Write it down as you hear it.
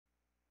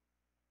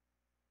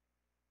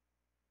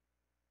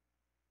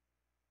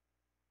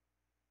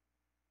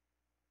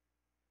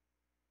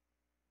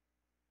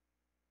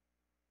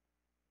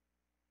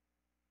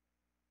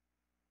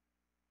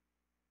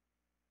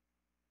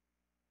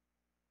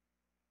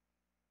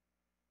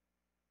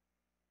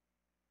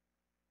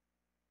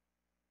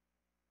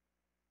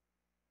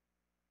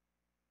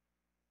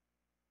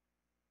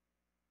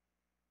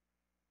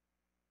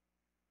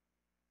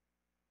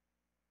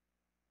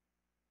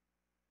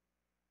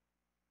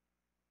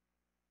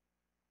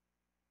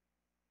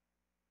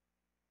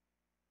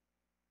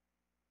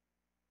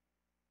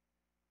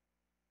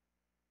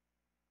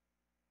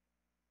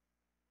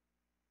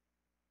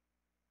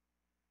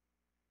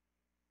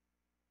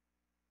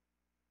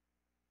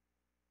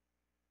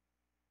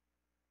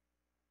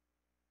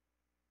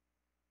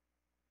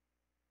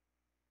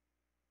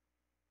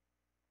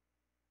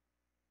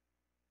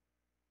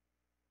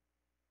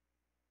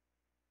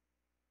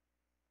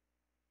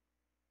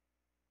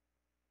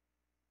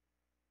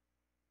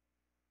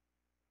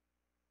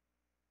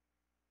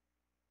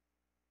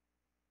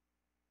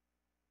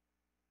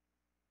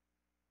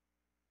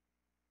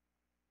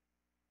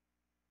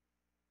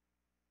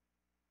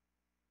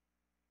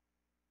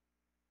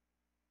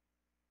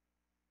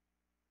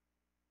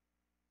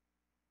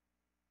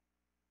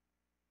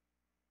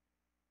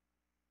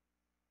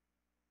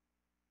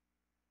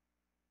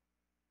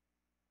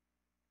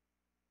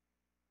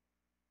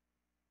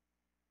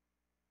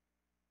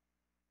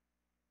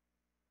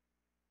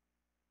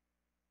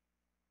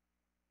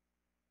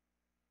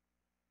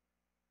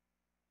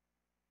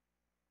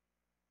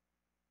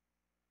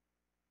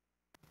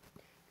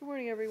Good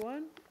morning,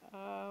 everyone.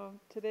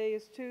 Today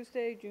is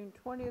Tuesday, June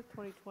 20th,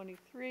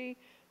 2023.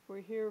 We're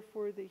here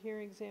for the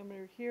hearing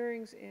examiner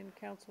hearings in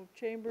council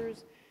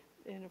chambers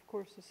and, of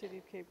course, the city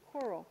of Cape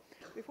Coral.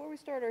 Before we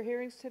start our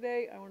hearings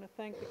today, I want to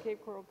thank the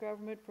Cape Coral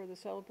government for the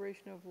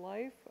celebration of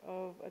life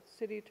of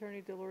City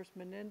Attorney Dolores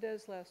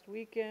Menendez last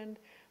weekend.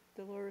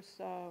 Dolores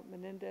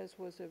Menendez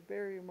was a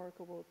very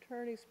remarkable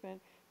attorney,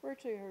 spent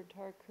virtually her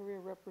entire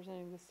career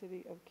representing the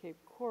city of Cape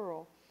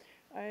Coral.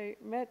 I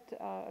met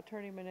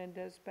Attorney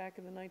Menendez back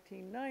in the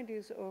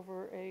 1990s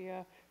over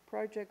a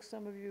project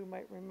some of you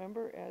might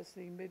remember as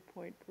the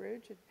Midpoint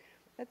Bridge.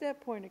 At that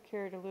point, it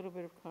carried a little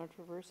bit of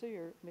controversy,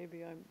 or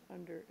maybe I'm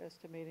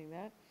underestimating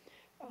that.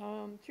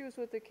 She was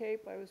with the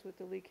Cape, I was with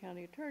the Lee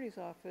County Attorney's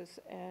Office,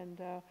 and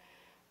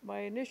my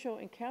initial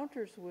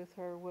encounters with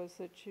her was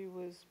that she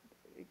was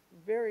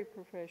very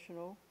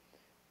professional,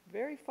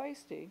 very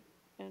feisty,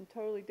 and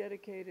totally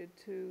dedicated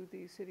to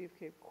the city of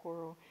Cape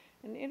Coral.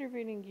 In the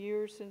intervening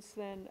years since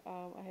then,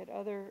 I had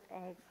other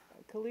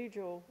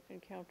collegial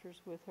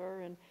encounters with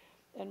her, and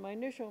my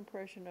initial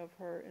impression of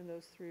her in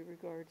those three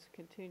regards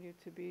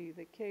continued to be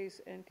the case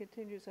and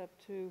continues up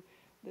to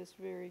this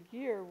very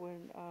year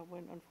when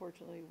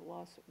unfortunately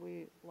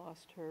we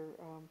lost her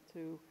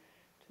to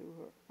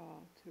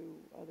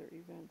other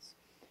events.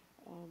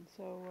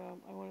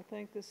 I want to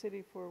thank the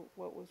city for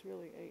what was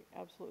really a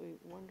absolutely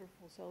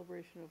wonderful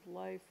celebration of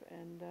life,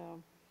 and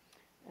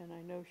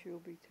I know she will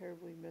be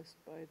terribly missed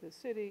by the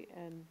city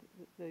and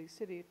the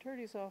city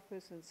attorney's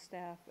office and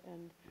staff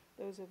and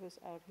those of us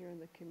out here in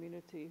the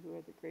community who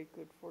had the great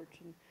good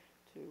fortune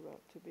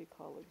to be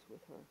colleagues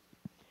with her.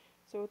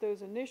 So with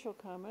those initial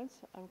comments,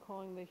 I'm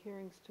calling the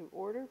hearings to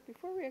order.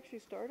 Before we actually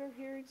start our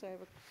hearings, I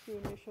have a few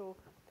initial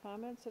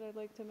comments that I'd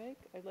like to make.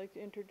 I'd like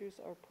to introduce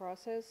our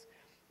process.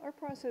 Our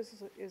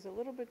process is a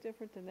little bit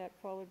different than that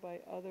followed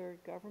by other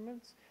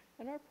governments.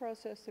 In our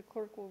process, the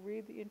clerk will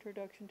read the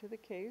introduction to the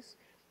case.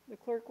 The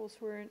clerk will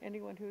swear in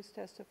anyone who is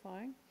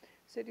testifying.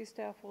 City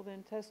staff will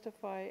then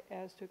testify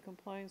as to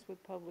compliance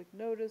with public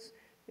notice.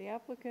 The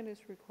applicant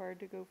is required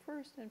to go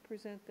first and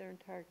present their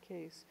entire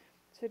case.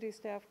 City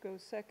staff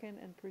goes second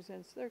and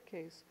presents their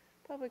case.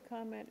 Public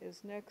comment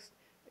is next.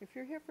 If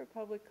you're here for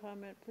public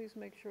comment, please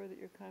make sure that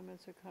your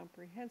comments are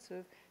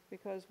comprehensive,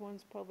 because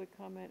once public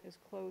comment is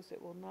closed, it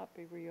will not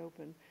be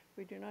reopened.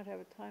 We do not have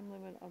a time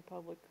limit on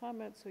public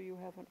comment, so you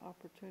have an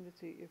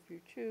opportunity, if you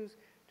choose,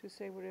 to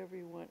say whatever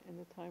you want in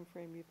the time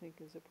frame you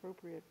think is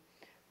appropriate.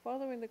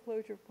 Following the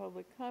closure of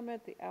public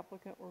comment, the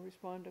applicant will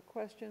respond to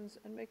questions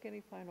and make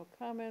any final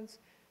comments.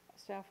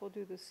 Staff will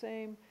do the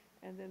same,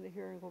 and then the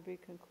hearing will be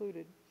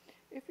concluded.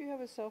 If you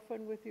have a cell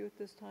phone with you at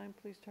this time,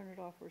 please turn it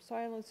off or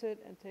silence it,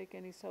 and take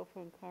any cell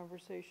phone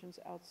conversations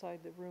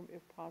outside the room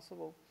if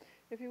possible.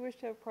 If you wish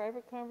to have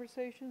private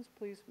conversations,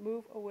 please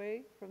move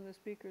away from the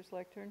speaker's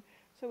lectern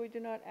so we do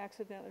not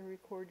accidentally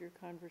record your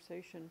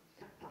conversation.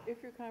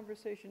 If your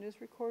conversation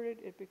is recorded,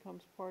 it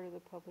becomes part of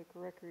the public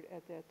record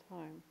at that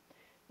time,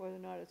 whether or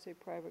not it's a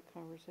private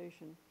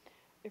conversation.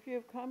 If you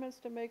have comments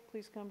to make,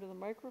 please come to the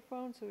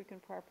microphone so we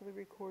can properly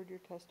record your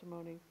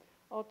testimony.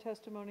 All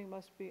testimony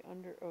must be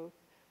under oath.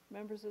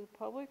 Members of the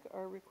public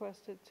are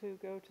requested to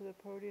go to the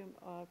podium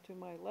to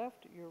my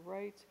left, your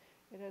right.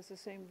 It has the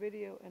same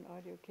video and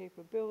audio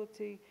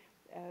capability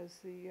as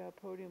the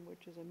podium,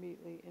 which is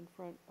immediately in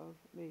front of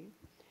me.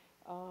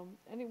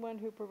 Anyone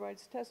who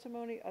provides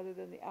testimony other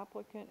than the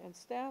applicant and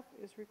staff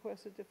is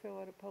requested to fill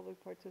out a public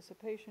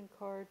participation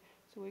card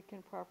so we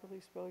can properly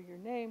spell your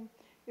name.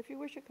 If you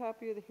wish a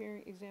copy of the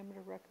hearing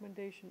examiner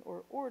recommendation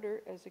or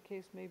order, as the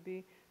case may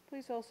be,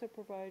 please also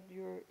provide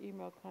your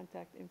email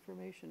contact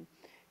information.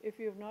 If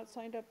you have not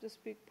signed up to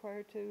speak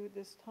prior to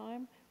this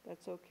time,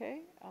 that's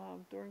okay.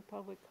 During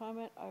public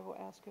comment, I will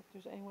ask if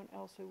there's anyone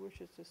else who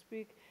wishes to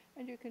speak,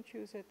 and you can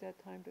choose at that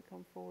time to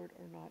come forward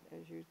or not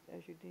as you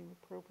deem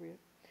appropriate.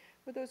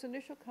 With those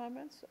initial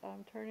comments,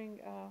 I'm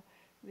turning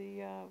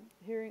the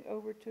hearing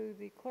over to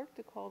the clerk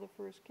to call the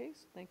first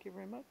case. Thank you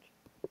very much.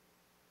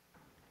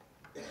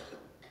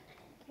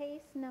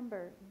 Case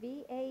number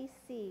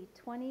VAC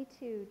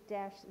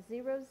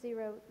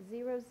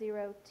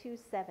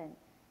 22-000027,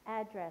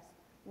 address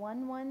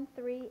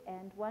 113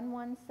 and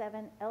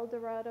 117 El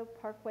Dorado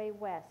Parkway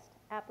West.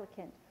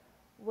 Applicant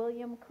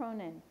William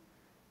Cronin.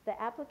 The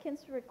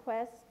applicants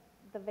request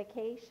the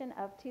vacation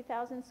of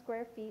 2,000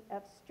 square feet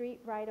of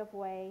street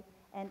right-of-way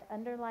and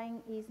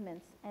underlying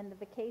easements, and the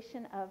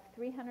vacation of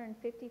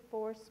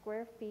 354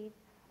 square feet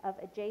of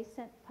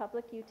adjacent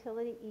public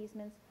utility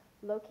easements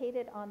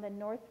located on the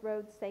North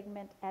Road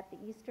segment at the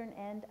eastern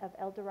end of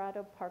El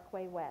Dorado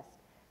Parkway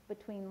West,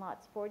 between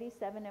lots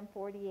 47 and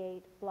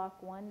 48,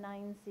 block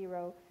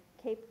 190,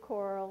 Cape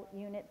Coral,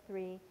 Unit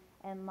 3,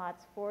 and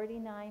lots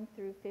 49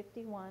 through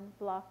 51,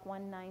 block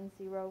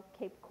 190,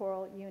 Cape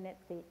Coral, Unit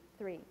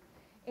 3.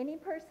 Any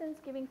persons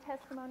giving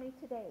testimony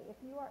today,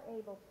 if you are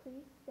able,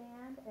 please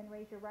stand and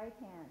raise your right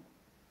hand.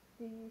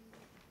 Do you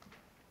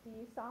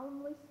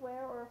solemnly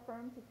swear or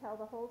affirm to tell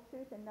the whole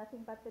truth and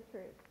nothing but the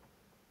truth?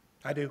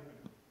 I do.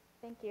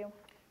 Thank you.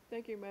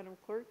 Thank you, Madam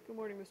Clerk. Good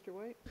morning, Mr.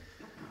 White.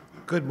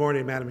 Good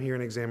morning, Madam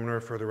Hearing Examiner.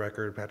 For the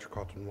record, Patrick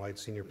Carlton White,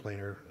 Senior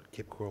Planner,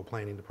 Cape Coral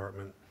Planning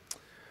Department.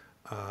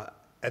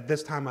 At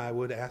this time, I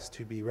would ask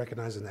to be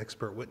recognized as an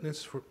expert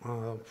witness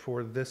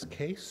for this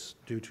case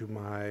due to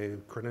my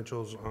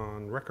credentials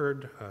on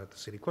record at the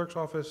City Clerk's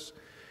Office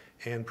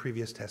and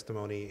previous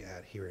testimony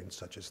at hearings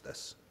such as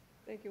this.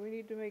 Thank you. We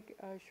need to make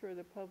sure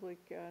the public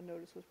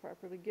notice was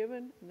properly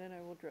given, and then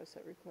I will address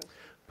that request.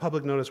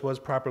 Public notice was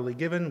properly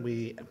given.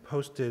 We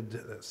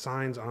posted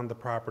signs on the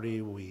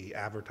property. We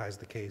advertised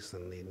the case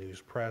in the news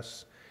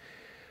press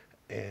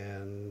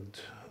and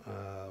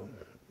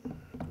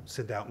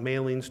sent out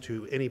mailings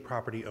to any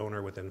property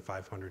owner within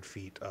 500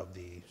 feet of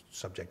the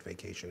subject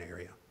vacation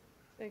area.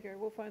 Thank you. I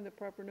will find the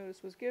proper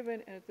notice was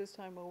given, and at this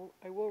time,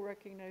 I will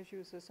recognize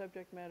you as a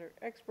subject matter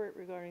expert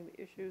regarding the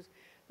issues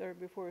that are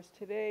before us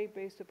today,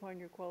 based upon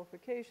your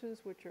qualifications,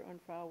 which are on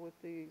file with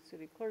the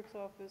City Clerk's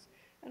Office,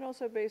 and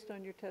also based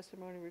on your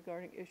testimony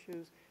regarding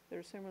issues that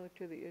are similar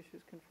to the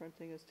issues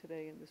confronting us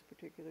today in this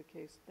particular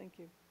case. Thank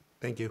you.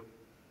 Thank you.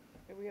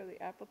 May we have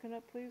the applicant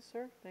up, please,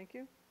 sir? Thank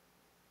you.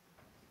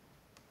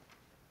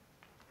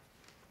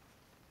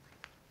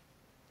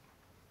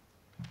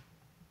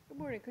 Good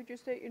morning. Could you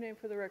state your name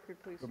for the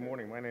record, please, sir? Good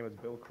morning. My name is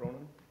Bill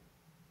Cronin.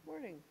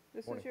 Morning.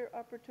 This is Morning. your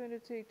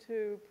opportunity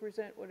to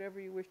present whatever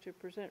you wish to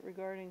present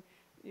regarding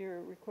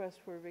your request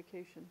for a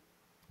vacation.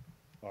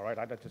 All right,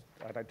 I'd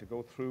like to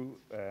go through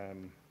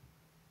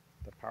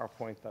the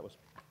PowerPoint that was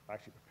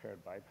actually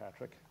prepared by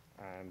Patrick,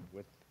 and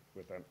with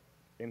an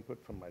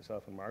input from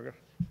myself and Margaret.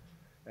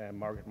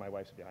 Margaret, my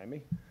wife's behind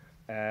me.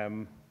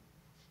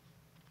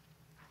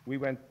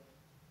 We've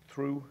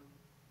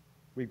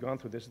gone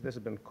through this. This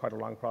has been quite a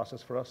long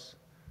process for us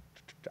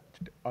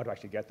to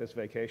actually get this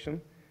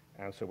vacation,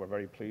 and so we're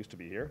very pleased to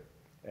be here.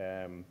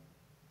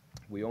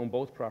 We own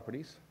both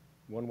properties,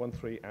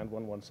 113 and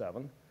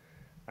 117,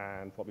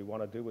 and what we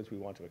want to do is we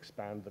want to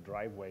expand the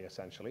driveway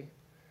essentially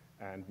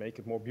and make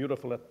it more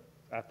beautiful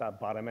at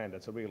that bottom end.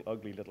 It's a real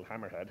ugly little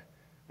hammerhead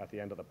at the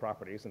end of the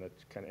properties, and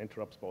it kind of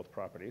interrupts both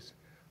properties,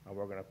 and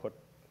we're going to put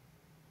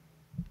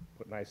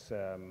nice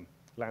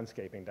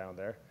landscaping down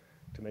there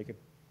to make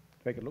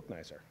it look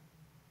nicer.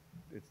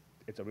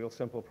 It's a real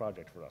simple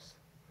project for us.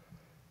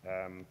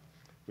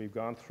 We've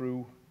gone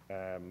through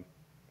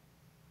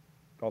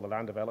all the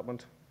land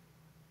development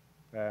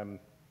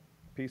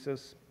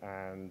pieces,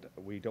 and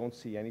we don't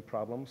see any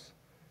problems.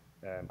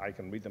 I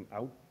can read them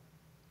out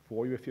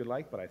for you if you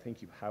like, but I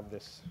think you have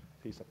this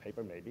piece of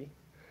paper maybe.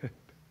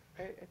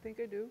 I think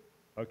I do.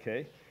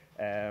 Okay.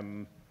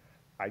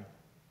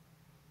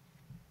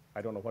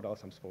 I don't know what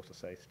else I'm supposed to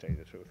say, to tell you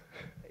the truth.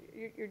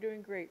 You're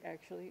doing great,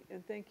 actually,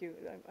 and thank you.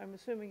 I'm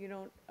assuming you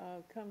don't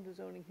come to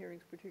zoning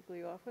hearings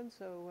particularly often,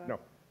 so... No,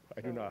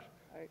 I do not.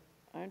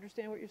 I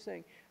understand what you're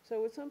saying.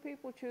 So what some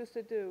people choose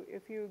to do,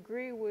 if you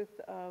agree with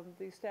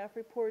the staff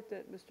report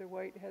that Mr.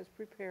 White has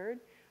prepared,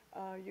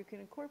 you can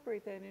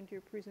incorporate that into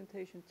your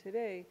presentation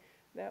today.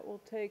 That will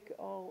take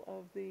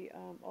all the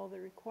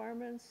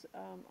requirements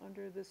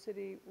under the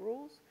city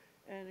rules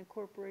and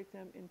incorporate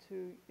them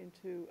into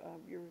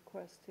your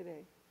request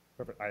today.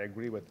 Perfect. I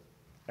agree with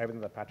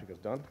everything that Patrick has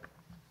done,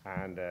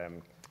 and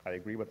I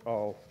agree with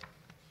all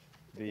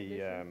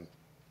the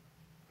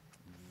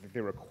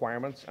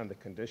requirements and the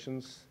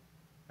conditions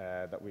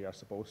that we are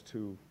supposed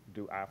to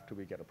do after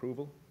we get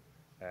approval.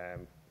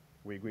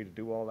 We agree to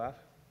do all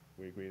that.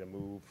 We agree to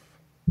move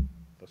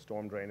the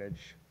storm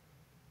drainage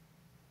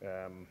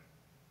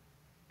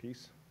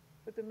piece.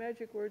 But the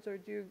magic words are,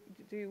 do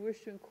you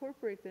wish to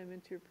incorporate them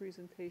into your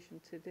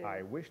presentation today?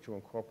 I wish to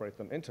incorporate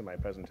them into my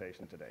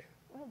presentation today.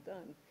 Well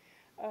done.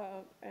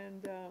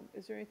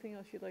 Is there anything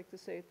else you'd like to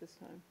say at this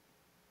time?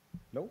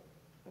 No?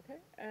 Okay,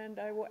 and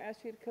I will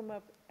ask you to come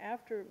up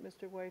after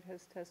Mr. White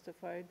has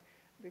testified,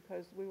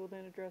 because we will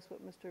then address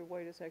what Mr.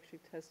 White has actually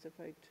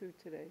testified to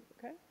today,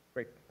 okay?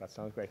 Great. That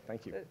sounds great.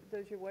 Thank you.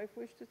 Does your wife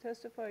wish to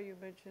testify? You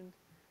mentioned...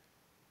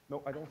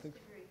 No, I don't think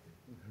so.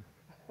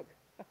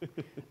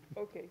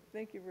 Okay,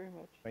 thank you very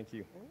much. Thank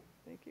you. All right,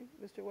 thank you.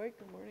 Mr. White,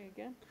 good morning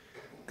again.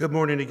 Good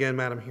morning again,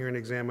 Madam Hearing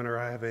Examiner.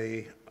 I have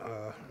a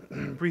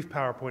brief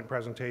PowerPoint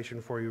presentation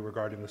for you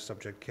regarding the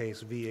subject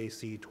case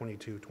VAC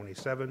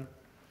 2227.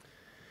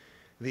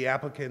 The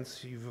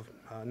applicants you've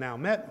now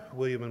met,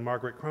 William and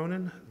Margaret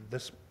Cronin.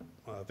 This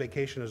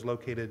vacation is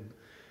located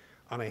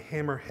on a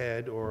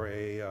hammerhead or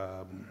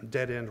a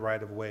dead-end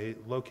right-of-way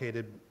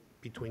located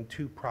between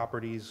two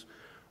properties,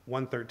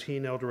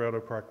 113 El Dorado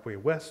Parkway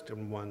West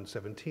and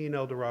 117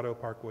 El Dorado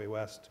Parkway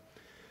West.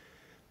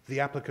 The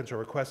applicants are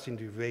requesting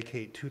to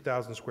vacate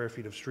 2,000 square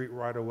feet of street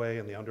right-of-way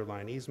and the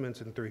underlying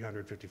easements and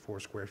 354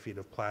 square feet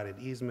of platted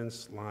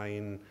easements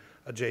lying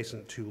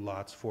adjacent to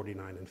lots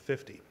 49 and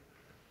 50.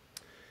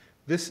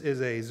 This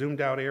is a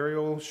zoomed-out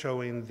aerial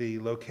showing the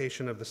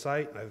location of the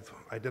site. I've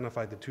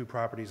identified the two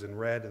properties in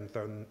red and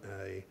thrown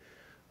a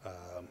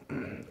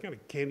kind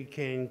of candy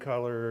cane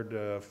colored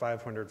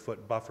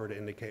 500-foot buffer to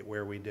indicate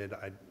where we did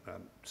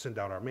send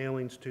out our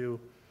mailings to.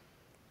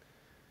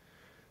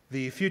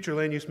 The future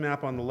land use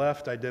map on the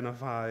left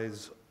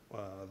identifies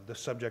the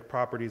subject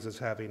properties as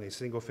having a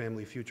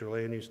single-family future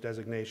land use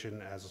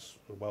designation as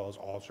well as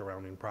all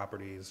surrounding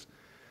properties.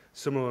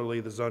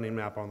 Similarly, the zoning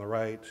map on the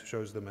right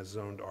shows them as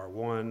zoned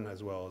R1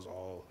 as well as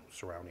all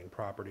surrounding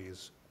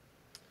properties.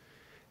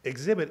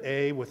 Exhibit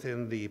A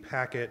within the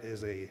packet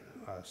is a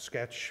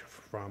sketch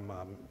from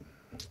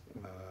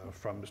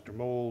Mr.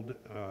 Mold,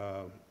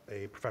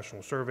 a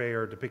professional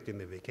surveyor depicting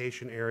the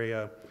vacation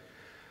area.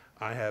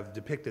 I have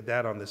depicted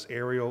that on this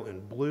aerial in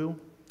blue.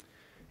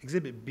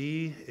 Exhibit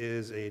B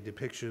is a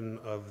depiction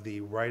of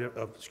the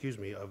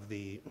of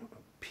the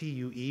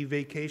PUE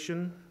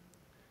vacation.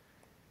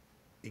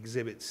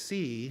 Exhibit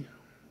C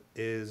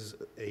is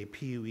a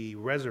PUE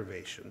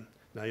reservation.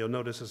 Now you'll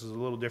notice this is a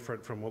little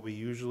different from what we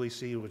usually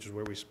see, which is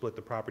where we split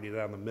the property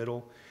down the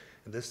middle.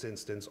 In this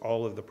instance,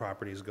 all of the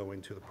property is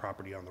going to the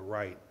property on the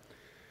right.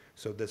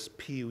 So this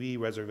PUE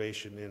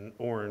reservation in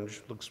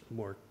orange looks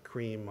more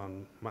cream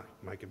on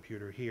my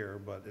computer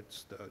here, but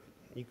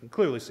you can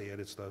clearly see it.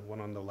 It's the one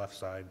on the left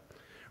side.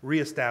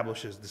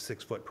 Reestablishes the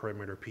 6-foot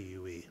perimeter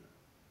PUE.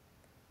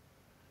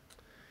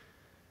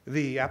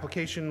 The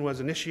application was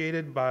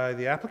initiated by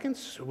the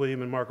applicants,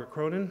 William and Margaret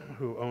Cronin,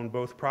 who own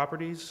both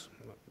properties.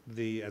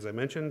 As I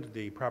mentioned,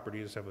 the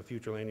properties have a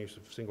future land use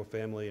of single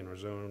family and are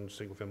zoned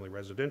single family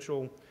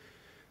residential.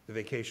 The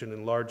vacation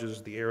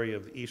enlarges the area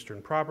of the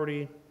eastern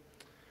property.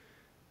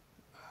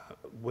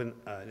 When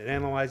in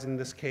analyzing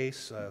this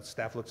case,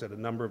 staff looks at a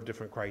number of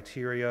different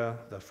criteria.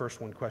 The first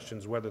one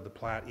questions whether the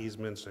plat,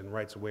 easements, and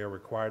rights-of-way are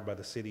required by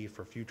the city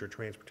for future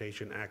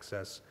transportation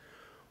access,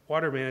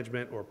 water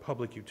management, or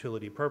public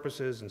utility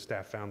purposes, and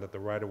staff found that the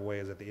right-of-way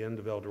is at the end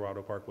of El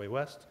Dorado Parkway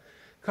West,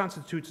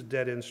 constitutes a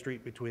dead-end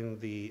street between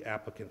the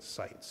applicant's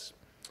sites.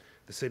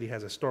 The city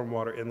has a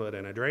stormwater inlet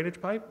and a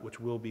drainage pipe, which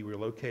will be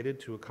relocated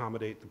to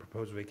accommodate the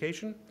proposed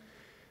vacation.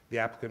 The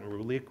applicant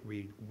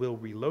will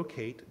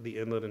relocate the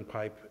inlet and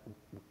pipe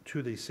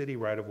to the city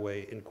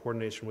right-of-way in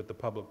coordination with the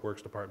Public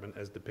Works Department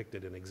as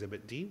depicted in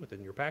Exhibit D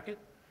within your packet.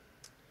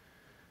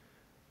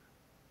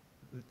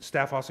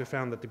 Staff also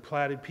found that the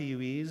platted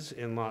PUEs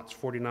in lots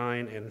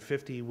 49 and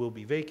 50 will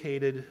be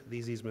vacated.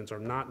 These easements are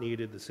not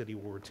needed. The city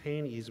will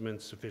retain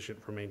easements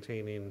sufficient for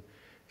maintaining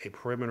a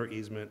perimeter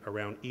easement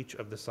around each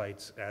of the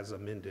sites as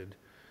amended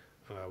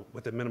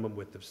with a minimum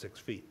width of 6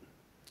 feet.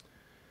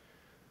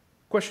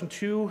 Question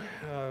 2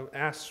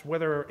 asks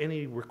whether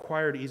any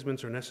required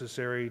easements are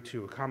necessary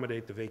to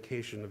accommodate the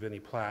vacation of any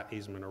plat,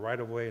 easement, or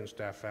right-of-way, and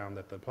staff found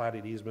that the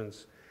platted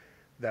easements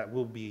that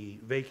will be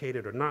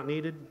vacated are not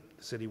needed.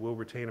 The city will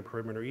retain a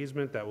perimeter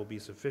easement that will be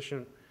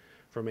sufficient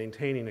for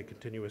maintaining a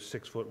continuous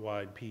 6-foot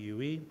wide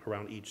PUE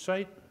around each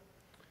site.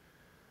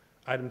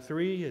 Item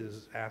 3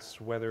 asks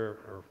whether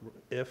or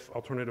if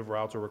alternative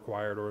routes are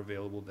required or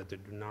available that do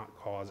not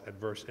cause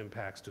adverse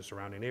impacts to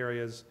surrounding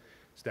areas.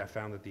 Staff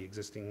found that the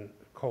existing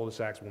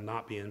cul-de-sacs will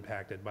not be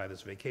impacted by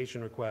this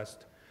vacation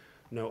request.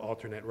 No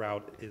alternate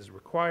route is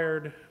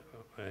required,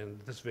 and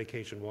this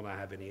vacation will not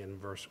have any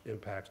adverse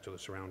impacts to the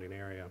surrounding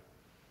area.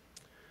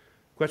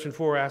 Question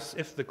 4 asks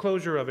if the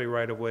closure of a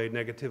right-of-way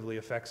negatively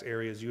affects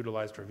areas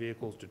utilized for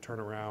vehicles to turn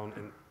around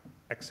and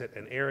exit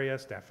an area.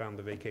 Staff found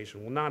the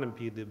vacation will not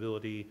impede the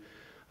ability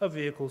of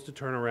vehicles to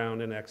turn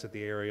around and exit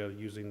the area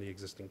using the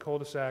existing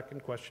cul-de-sac.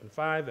 And question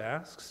 5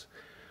 asks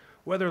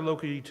whether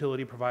local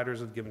utility providers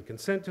have given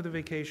consent to the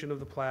vacation of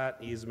the plat,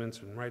 easements,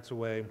 and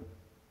rights-of-way.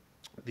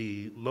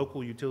 The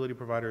local utility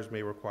providers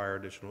may require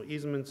additional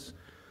easements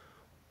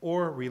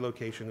or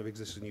relocation of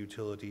existing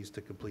utilities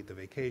to complete the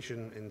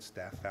vacation, and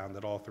staff found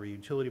that all 3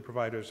 utility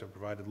providers have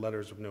provided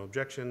letters of no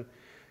objection.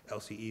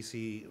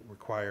 LCEC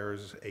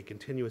requires a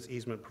continuous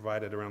easement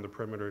provided around the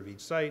perimeter of each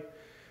site.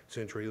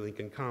 CenturyLink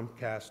and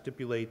Comcast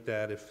stipulate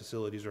that if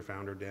facilities are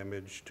found or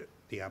damaged,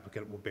 the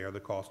applicant will bear the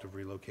cost of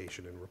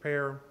relocation and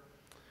repair.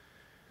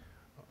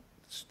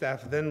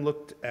 Staff then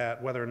looked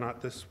at whether or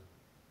not this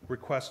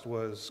request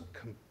was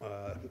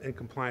in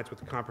compliance with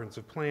the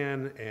comprehensive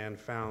plan and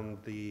found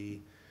the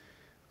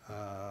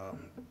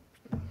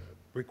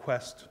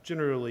request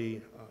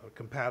generally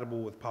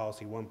compatible with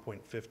policy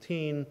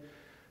 1.15,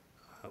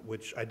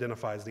 which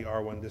identifies the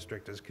R1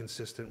 district as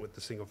consistent with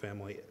the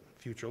single-family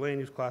future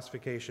land use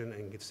classification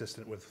and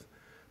consistent with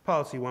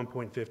policy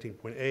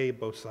 1.15.A,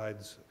 both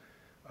sides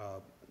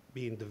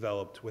being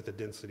developed with a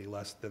density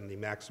less than the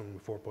maximum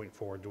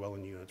 4.4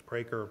 dwelling units per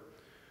acre,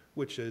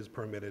 which is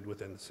permitted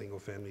within the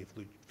single-family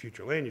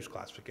future land use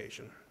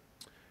classification.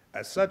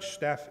 As such,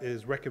 staff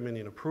is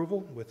recommending approval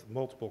with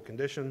multiple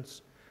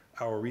conditions.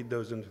 I will read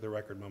those into the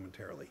record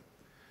momentarily.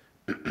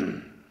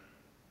 The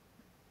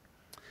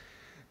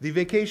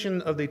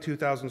vacation of the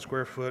 2,000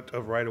 square foot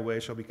of right-of-way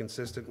shall be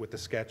consistent with the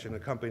sketch and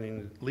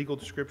accompanying legal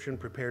description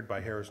prepared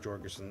by Harris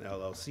Jorgensen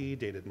LLC,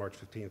 dated March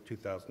 15,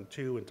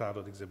 2002,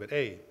 entitled Exhibit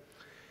A.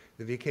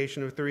 The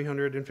vacation of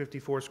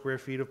 354 square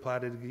feet of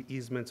platted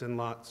easements in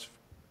lots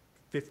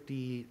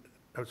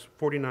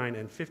 49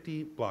 and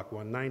 50, Block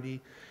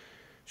 190,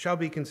 shall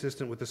be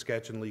consistent with the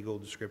sketch and legal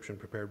description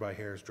prepared by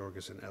Harris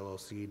Jorgensen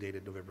LLC,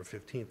 dated November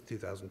 15,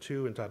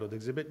 2002, entitled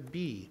Exhibit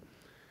B.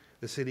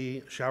 The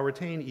city shall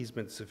retain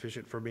easements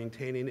sufficient for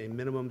maintaining a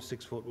minimum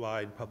 6-foot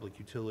wide public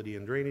utility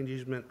and drainage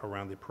easement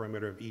around the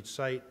perimeter of each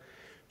site,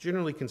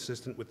 generally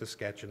consistent with the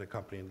sketch and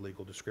accompanying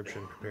legal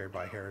description prepared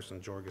by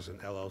Harrison Jorgensen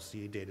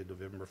LLC dated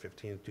November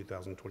 15,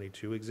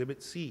 2022,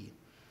 Exhibit C.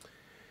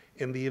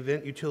 In the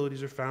event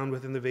utilities are found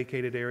within the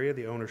vacated area,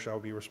 the owner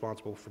shall be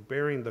responsible for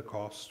bearing the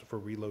costs for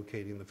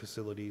relocating the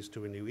facilities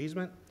to a new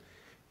easement.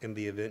 In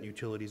the event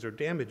utilities are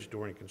damaged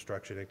during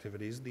construction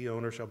activities, the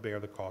owner shall bear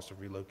the cost of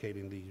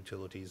relocating the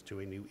utilities to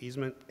a new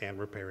easement and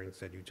repairing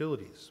said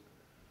utilities.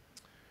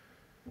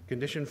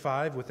 Condition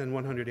 5, within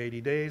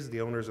 180 days, the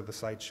owners of the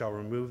site shall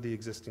remove the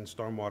existing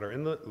stormwater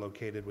inlet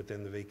located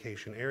within the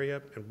vacation area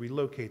and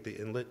relocate the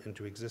inlet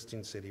into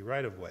existing city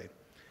right-of-way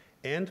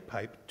and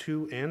pipe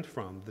to and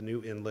from the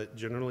new inlet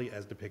generally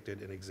as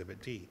depicted in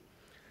Exhibit D.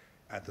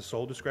 At the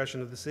sole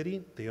discretion of the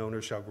city, the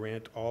owner shall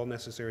grant all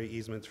necessary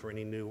easements for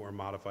any new or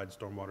modified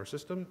stormwater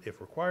system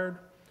if required.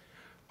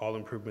 All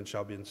improvements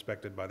shall be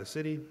inspected by the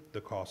city.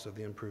 The costs of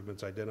the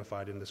improvements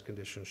identified in this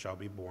condition shall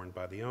be borne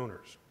by the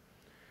owners.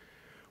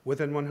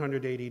 Within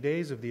 180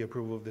 days of the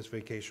approval of this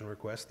vacation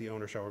request, the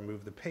owner shall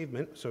remove the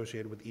pavement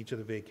associated with each of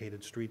the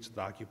vacated streets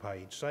that occupy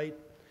each site.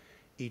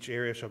 Each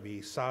area shall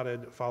be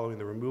sodded following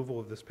the removal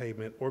of this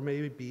pavement or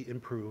may be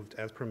improved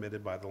as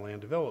permitted by the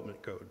Land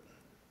Development Code.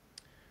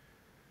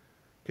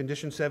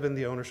 Condition 7,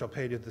 the owner shall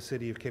pay to the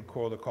city of Cape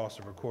Coral the cost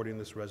of recording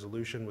this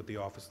resolution with the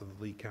office of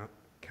the Lee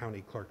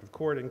County Clerk of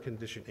Court. And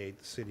Condition 8,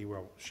 the city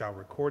shall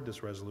record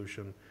this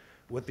resolution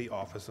with the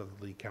office of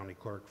the Lee County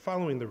Clerk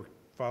following the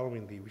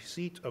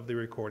receipt of the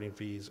recording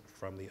fees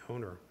from the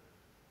owner.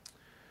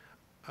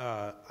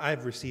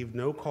 I've received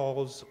no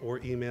calls or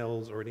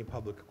emails or any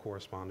public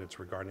correspondence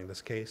regarding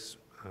this case.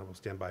 I will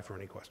stand by for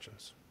any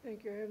questions.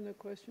 Thank you. I have no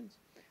questions.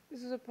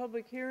 This is a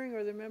public hearing.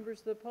 Are there members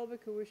of the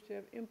public who wish to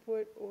have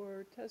input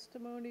or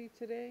testimony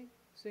today?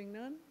 Seeing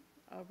none,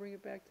 I'll bring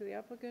it back to the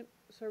applicant.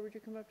 Sir, would you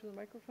come up to the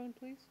microphone,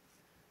 please?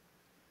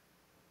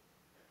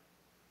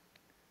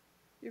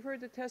 You've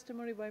heard the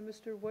testimony by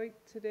Mr. White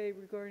today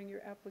regarding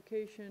your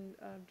application.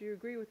 Do you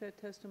agree with that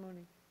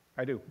testimony?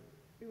 I do.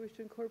 You wish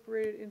to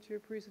incorporate it into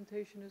your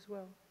presentation as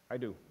well? I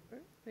do. All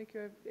right, thank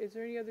you. Is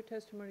there any other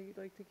testimony you'd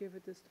like to give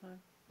at this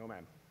time? No,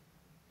 ma'am.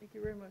 Thank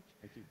you very much.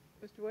 Thank you.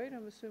 Mr. White,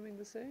 I'm assuming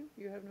the same?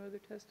 You have no other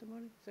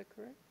testimony? Is that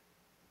correct?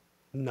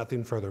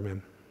 Nothing further,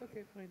 ma'am.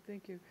 Okay, fine,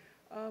 thank you.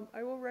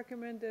 I will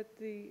recommend that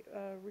the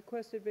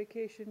requested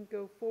vacation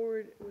go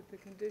forward with the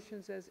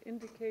conditions as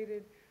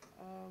indicated.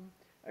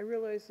 I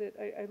realize that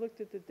I looked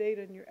at the date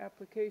on your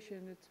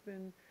application. It's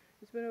been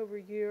over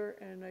a year,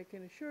 and I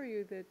can assure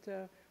you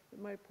that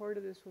my part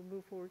of this will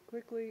move forward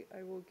quickly.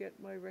 I will get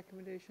my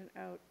recommendation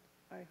out,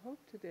 I hope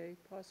today,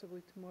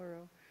 possibly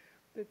tomorrow.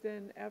 But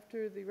then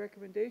after the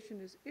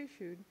recommendation is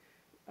issued,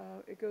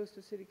 it goes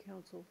to City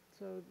Council.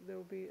 So there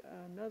will be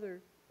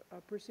another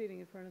proceeding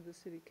in front of the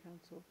City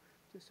Council,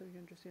 just so you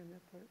understand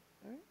that part,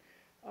 all right?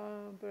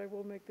 But I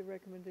will make the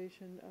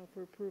recommendation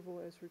for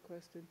approval as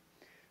requested.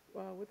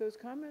 With those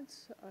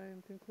comments, I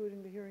am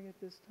concluding the hearing at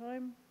this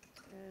time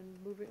and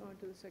moving on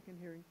to the second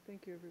hearing.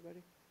 Thank you,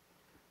 everybody.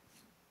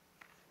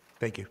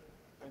 Thank you.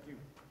 Thank you.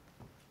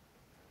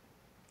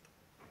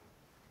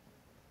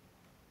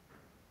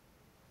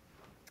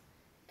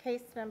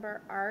 Case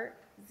number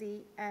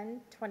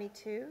RZN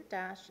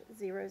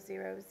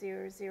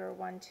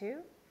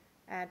 22-000012,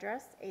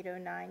 address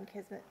 809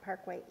 Kismet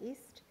Parkway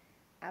East,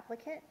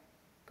 applicant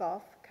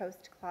Gulf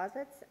Coast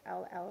Closets,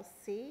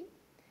 LLC.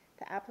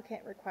 The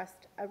applicant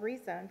requests a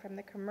rezone from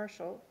the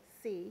Commercial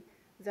C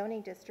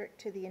zoning district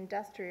to the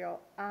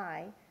Industrial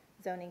I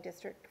zoning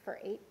district for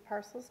 8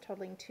 parcels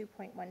totaling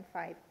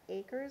 2.15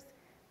 acres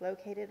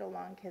located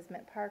along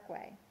Kismet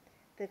Parkway.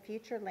 The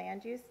future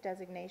land use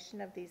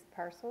designation of these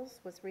parcels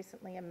was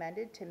recently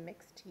amended to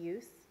mixed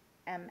use,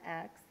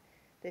 MX.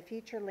 The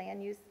future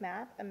land use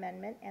map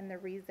amendment and the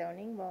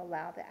rezoning will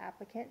allow the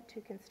applicant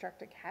to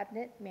construct a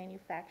cabinet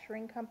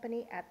manufacturing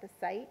company at the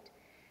site.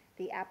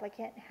 The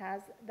applicant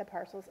has the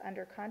parcels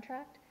under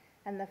contract,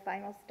 and the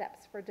final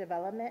steps for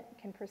development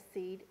can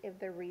proceed if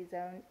the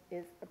rezone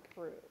is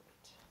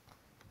approved.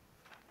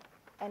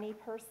 Any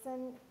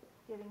person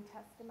giving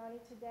testimony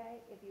today,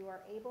 if you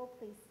are able,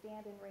 please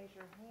stand and raise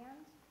your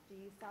hand. Do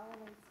you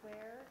solemnly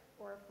swear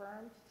or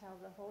affirm to tell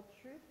the whole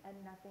truth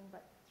and nothing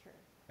but the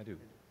truth? I do.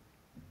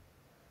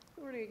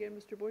 Good morning again,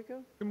 Mr.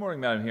 Boyko. Good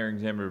morning, Madam Hearing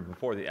Examiner.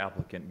 Before the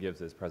applicant gives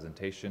his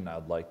presentation,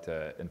 I'd like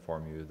to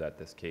inform you that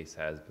this case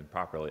has been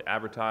properly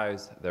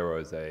advertised. There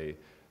was a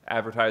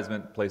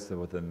advertisement placed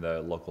within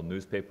the local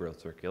newspaper of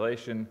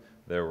circulation.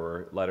 There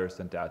were letters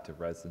sent out to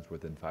residents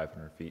within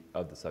 500 feet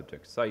of the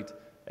subject site,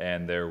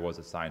 and there was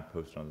a sign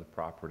posted on the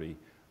property,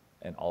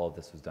 and all of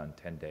this was done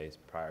 10 days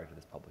prior to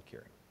this public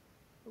hearing.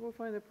 We'll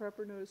find the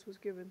proper notice was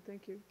given.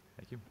 Thank you.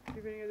 Thank you. Do you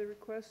have any other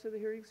requests of the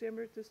hearing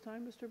examiner at this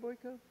time, Mr.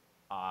 Boyko?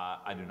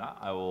 I do not.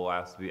 I will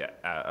ask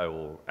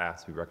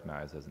to be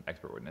recognized as an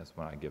expert witness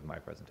when I give my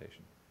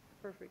presentation.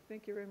 Perfect.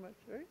 Thank you very much.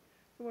 All right.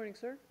 Good morning,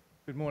 sir.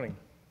 Good morning.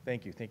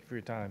 Thank you. Thank you for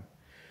your time.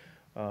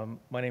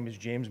 My name is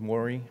James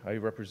Morey. I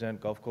represent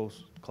Gulf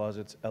Coast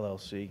Closets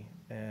LLC.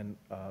 And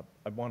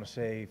I want to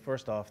say,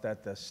 first off,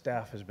 that the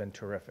staff has been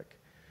terrific.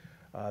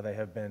 They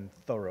have been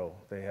thorough,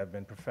 they have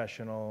been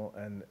professional,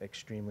 and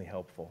extremely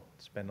helpful.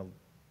 It's been a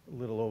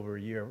little over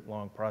a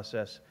year-long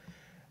process,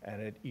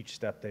 and at each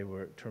step they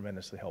were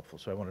tremendously helpful.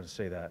 So I wanted to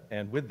say that.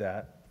 And with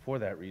that, for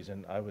that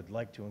reason, I would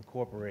like to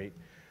incorporate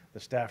the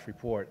staff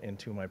report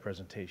into my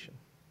presentation.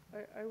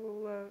 I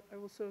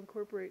will so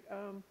incorporate.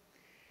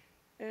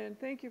 And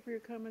thank you for your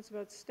comments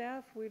about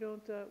staff. We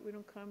don't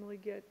commonly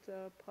get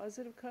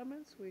positive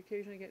comments. We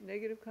occasionally get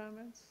negative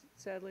comments,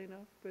 sadly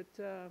enough. But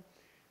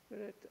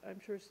I'm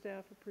sure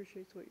staff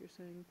appreciates what you're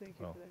saying. Thank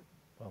you for that.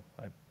 Well,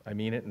 I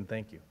mean it, and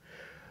thank you.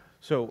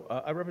 So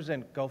I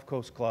represent Gulf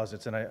Coast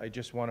Closets, and I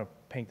just want to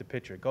paint the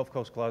picture. Gulf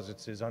Coast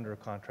Closets is under a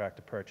contract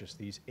to purchase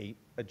these 8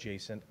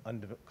 adjacent,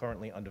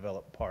 currently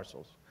undeveloped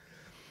parcels.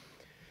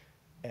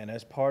 And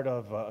as part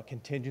of a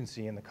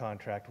contingency in the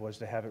contract was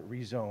to have it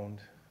rezoned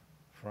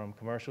from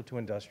commercial to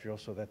industrial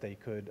so that they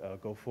could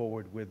go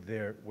forward with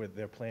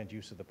their planned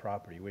use of the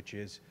property, which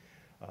is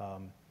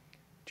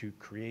to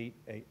create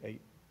a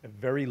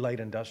very light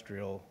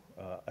industrial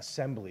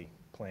assembly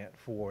plant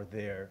for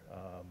their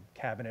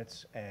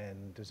cabinets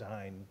and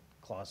design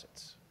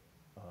closets,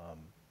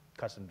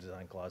 custom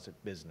design closet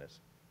business.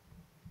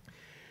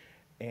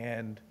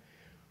 And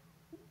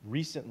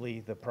recently,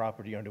 the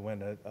property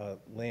underwent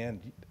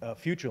a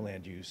future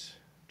land use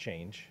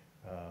change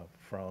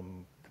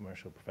from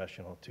commercial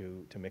professional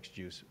to mixed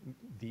use.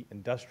 The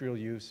industrial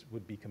use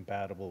would be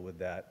compatible with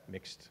that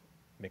mixed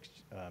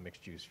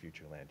use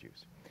future land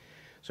use.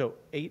 So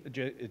 8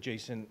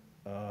 adjacent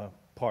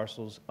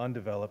parcels,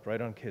 undeveloped,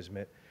 right on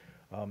Kismet.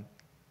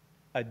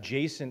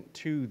 Adjacent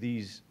to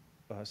these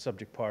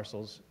subject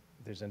parcels,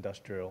 there's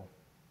industrial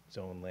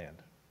zone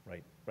land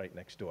right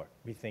next door.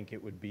 We think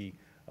it would be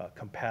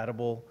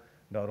compatible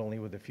not only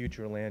with the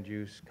future land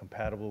use,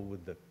 compatible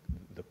with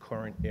the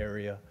current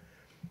area.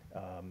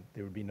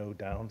 There would be no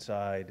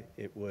downside.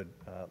 It would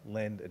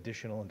lend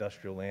additional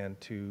industrial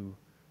land to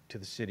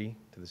the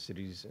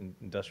city's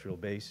industrial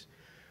base.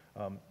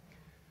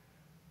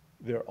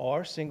 There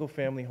are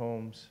single-family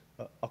homes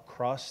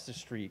across the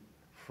street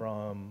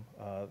from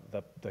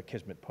the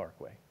Kismet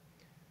Parkway.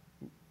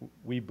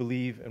 We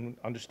believe and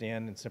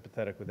understand and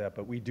sympathetic with that,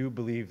 but we do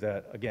believe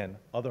that, again,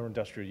 other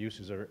industrial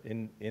uses are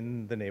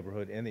in the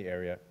neighborhood, in the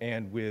area,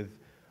 and with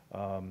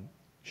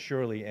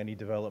surely any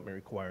development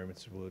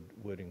requirements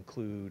would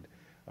include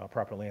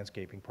proper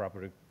landscaping,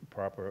 proper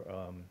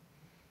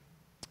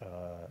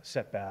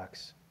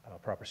setbacks,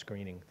 proper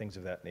screening, things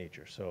of that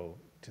nature. So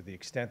to the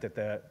extent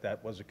that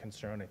was a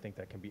concern, I think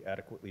that can be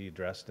adequately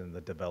addressed in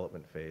the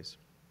development phase.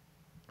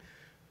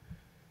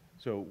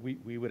 So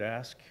we would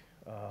ask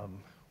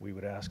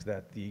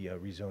that the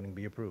rezoning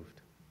be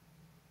approved.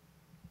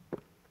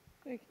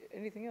 Thank you.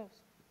 Anything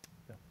else?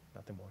 No,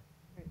 nothing more.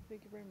 All right,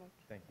 thank you very much.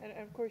 Thank you. And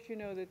of course, you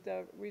know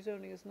that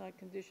rezoning is not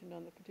conditioned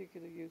on the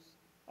particular use.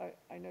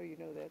 I know you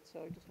know that,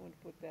 so I just wanted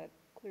to put that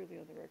clearly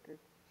on the record.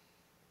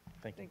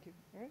 Thank you. Thank you.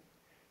 All right.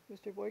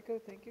 Mr. Boyko,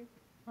 thank you.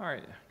 All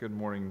right, good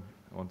morning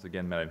once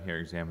again, Madam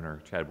Hearing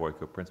Examiner Chad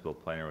Boyko, Principal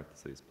Planner with the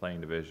City's Planning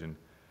Division.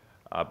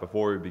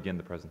 Before we begin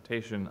the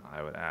presentation,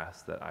 I would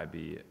ask that I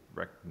be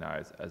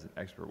recognized as an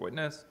expert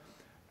witness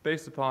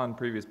based upon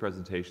previous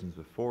presentations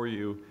before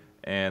you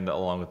and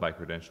along with my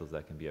credentials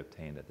that can be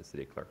obtained at the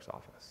City Clerk's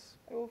office.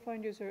 I will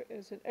find you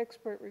as an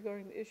expert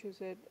regarding the issues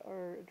that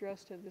are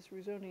addressed in this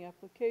rezoning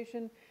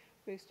application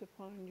based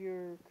upon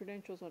your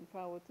credentials on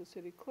file with the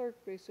City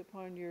Clerk, based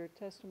upon your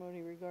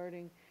testimony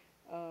regarding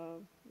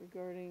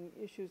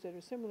issues that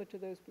are similar to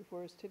those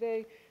before us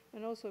today,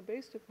 and also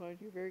based upon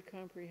your very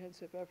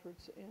comprehensive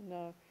efforts in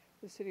the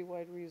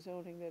citywide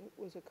rezoning that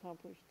was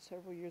accomplished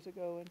several years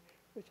ago and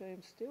which I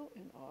am still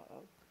in awe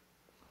of.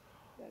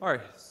 All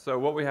right, so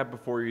what we have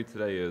before you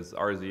today is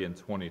RZN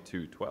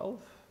 2212.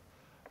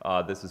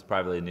 This is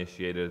privately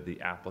initiated.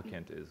 The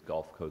applicant is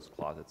Gulf Coast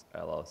Closets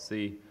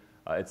LLC.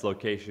 Its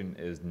location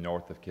is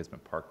north of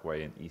Kismet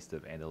Parkway and east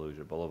of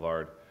Andalusia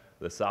Boulevard.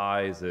 The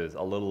size is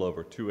a little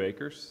over 2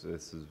 acres.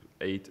 This is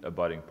 8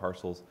 abutting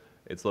parcels.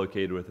 It's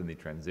located within the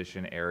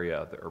transition area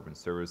of the urban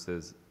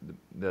services,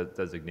 the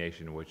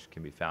designation which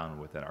can be found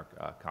within our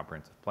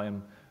comprehensive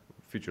plan,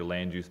 future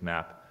land use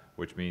map,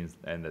 which means,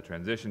 and the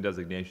transition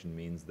designation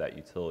means that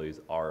utilities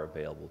are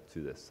available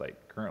to this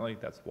site currently.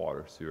 That's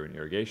water, sewer, and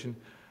irrigation.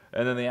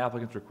 And then the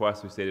applicant's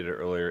request, we stated it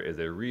earlier, is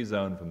a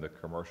rezone from the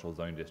commercial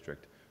zoning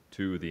district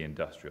to the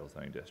industrial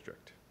zoning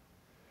district.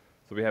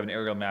 So we have an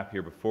aerial map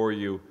here before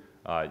you.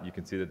 You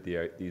can see that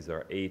these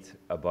are 8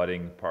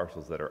 abutting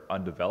parcels that are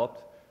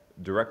undeveloped.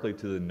 Directly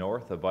to the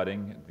north,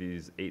 abutting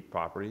these 8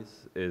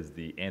 properties, is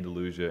the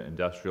Andalusia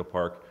Industrial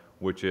Park,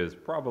 which is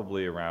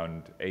probably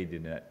around 80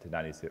 to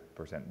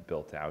 90%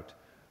 built out.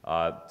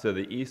 To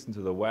the east and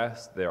to the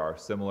west, there are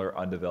similar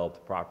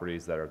undeveloped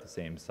properties that are the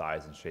same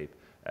size and shape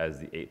as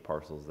the 8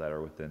 parcels that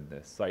are within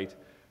this site.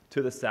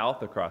 To the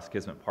south, across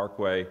Kismet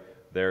Parkway,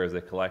 there is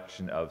a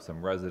collection of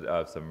some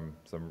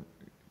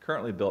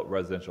currently built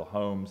residential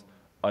homes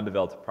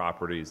undeveloped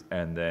properties,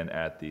 and then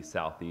at the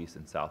southeast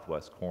and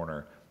southwest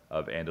corner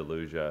of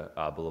Andalusia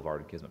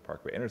Boulevard and Kismet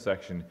Parkway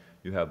intersection,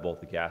 you have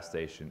both a gas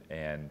station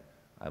and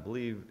I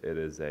believe it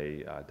is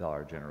a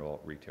Dollar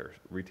General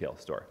retail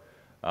store.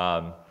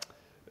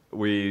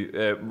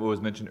 It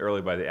was mentioned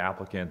earlier by the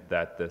applicant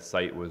that the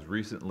site was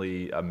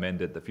recently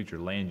amended, the future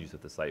land use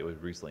of the site was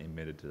recently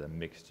amended to the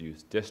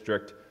mixed-use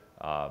district.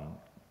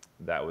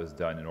 That was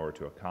done in order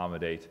to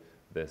accommodate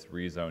this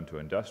rezone to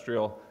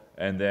industrial.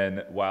 And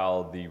then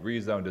while the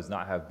rezone does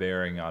not have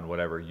bearing on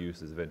whatever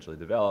use is eventually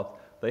developed,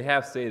 they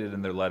have stated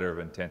in their letter of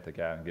intent to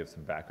kind of give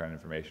some background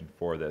information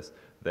for this.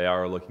 They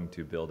are looking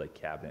to build a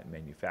cabinet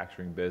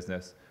manufacturing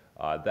business.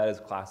 That is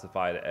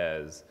classified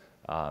as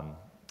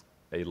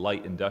a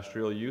light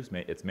industrial use.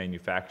 It's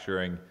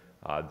manufacturing.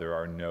 There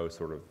are no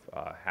sort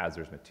of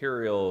hazardous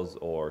materials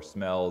or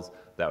smells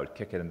that would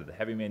kick it into the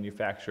heavy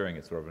manufacturing.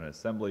 It's sort of an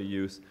assembly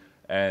use.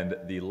 And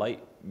the light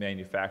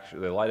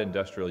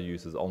industrial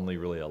use is only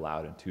really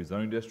allowed in 2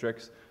 zoning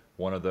districts.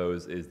 One of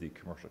those is the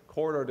Commercial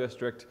Corridor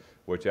District,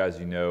 which, as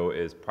you know,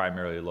 is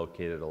primarily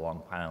located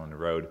along Pine Island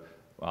Road,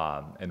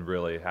 and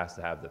really has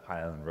to have the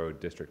Pine Island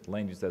Road District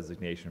land use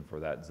designation for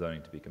that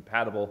zoning to be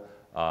compatible.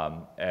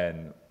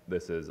 And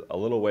this is a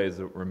little ways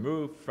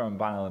removed from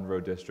Pine Island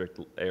Road District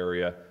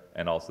area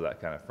and also that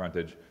kind of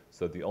frontage.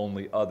 So the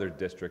only other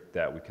district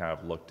that we kind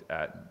of looked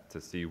at to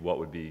see what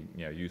would be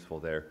useful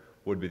there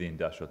would be the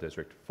industrial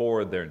district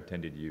for their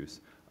intended use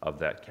of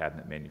that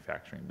cabinet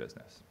manufacturing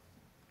business.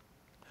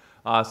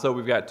 So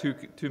we've got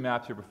two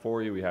maps here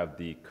before you. We have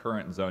the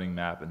current zoning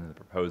map and then the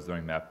proposed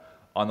zoning map.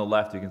 On the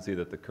left, you can see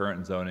that the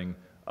current zoning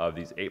of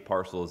these 8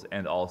 parcels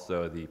and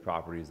also the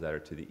properties that are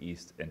to the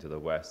east and to the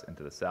west and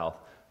to the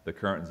south, the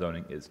current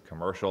zoning is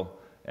commercial,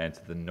 and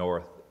to the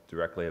north,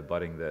 directly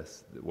abutting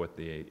this with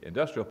the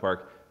industrial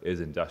park, is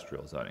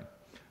industrial zoning.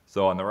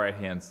 So on the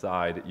right-hand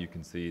side, you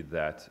can see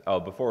that,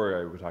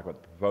 before we talk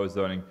about the proposed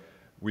zoning,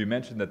 we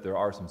mentioned that there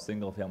are some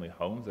single-family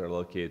homes that are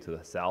located to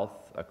the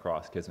south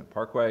across Kismet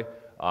Parkway.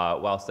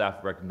 While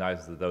staff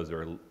recognizes that those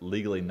are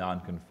legally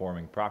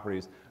non-conforming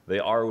properties, they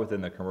are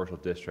within the commercial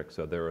district,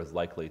 so there is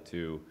likely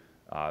to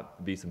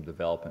be some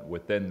development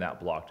within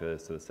that block to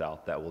the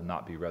south that will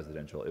not be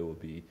residential. It will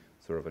be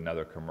sort of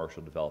another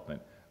commercial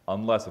development,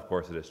 unless, of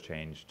course, it is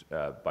changed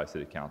by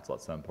City Council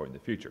at some point in the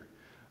future.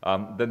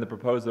 Then the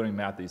proposed zoning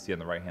map that you see on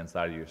the right-hand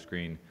side of your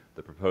screen,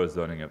 the proposed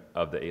zoning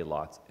of the 8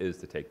 lots is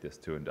to take this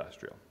to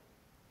industrial.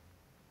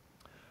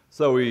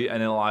 So we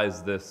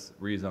analyze this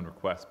rezone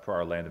request per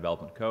our land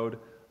development code.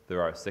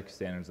 There are 6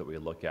 standards that we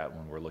look at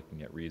when we're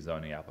looking at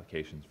rezoning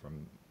applications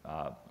from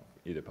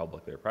either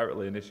publicly or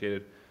privately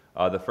initiated.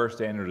 The first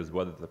standard is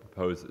whether the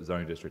proposed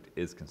zoning district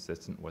is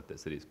consistent with the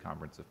city's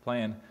comprehensive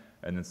plan,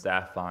 and then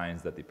staff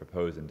finds that the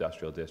proposed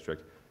industrial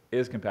district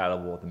is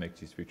compatible with the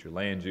mixed-use future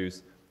land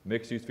use.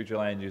 Mixed-use future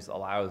land use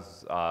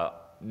allows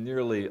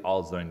nearly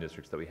all zoning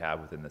districts that we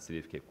have within the city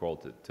of Cape Coral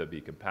to be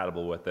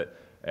compatible with it,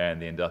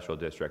 and the industrial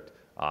district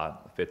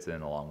fits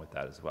in along with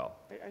that as well.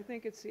 I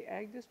think it's the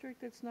ag district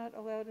that's not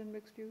allowed in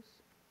mixed use?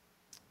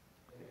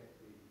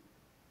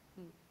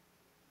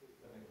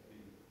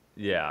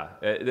 Yeah,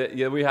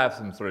 we have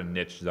some sort of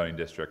niche zoning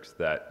districts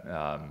that,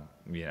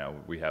 we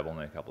have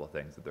only a couple of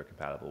things that they're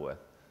compatible with.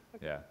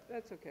 Okay, Yeah.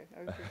 that's okay.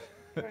 I was just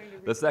trying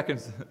to.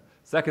 The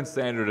second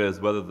standard is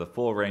whether the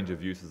full range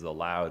of uses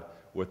allowed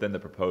within the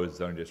proposed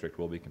zoning district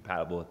will be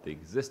compatible with the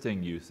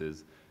existing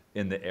uses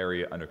in the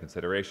area under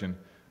consideration.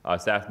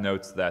 Staff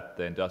notes that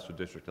the industrial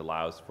district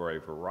allows for a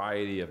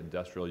variety of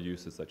industrial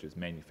uses such as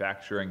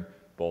manufacturing,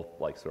 both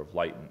like sort of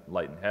light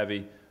and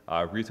heavy,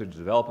 research and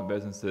development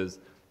businesses,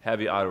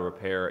 heavy auto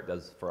repair. It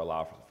does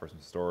allow for some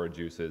storage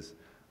uses.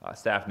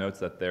 Staff notes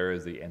that there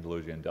is the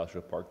Andalusia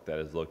Industrial Park that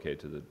is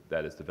located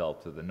that is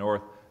developed to the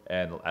north,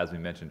 and as we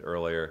mentioned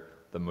earlier,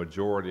 the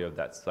majority of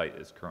that site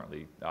is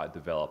currently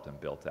developed and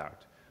built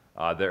out.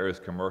 There is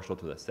commercial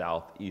to the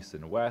south, east,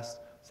 and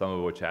west, some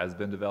of which has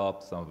been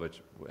developed, some of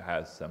which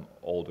has some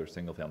older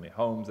single-family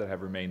homes that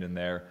have remained in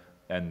there,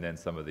 and then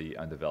some of the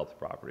undeveloped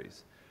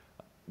properties.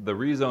 The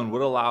rezone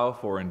would allow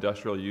for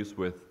industrial use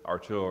with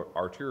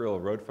arterial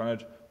road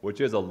frontage,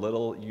 which is a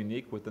little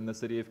unique within the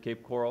city of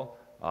Cape Coral.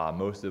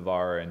 Most of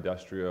our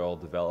industrial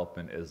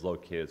development is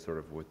located sort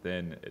of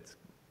within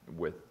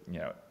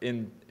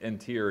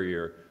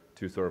interior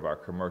to sort of our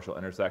commercial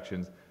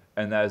intersections,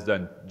 and that is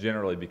done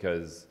generally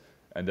because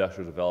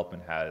industrial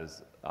development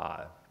has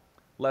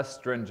less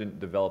stringent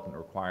development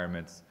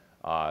requirements,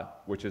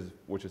 which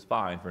is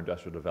fine for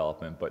industrial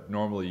development, but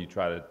normally you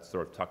try to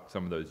sort of tuck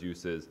some of those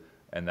uses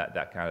and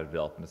that kind of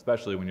development,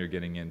 especially when you're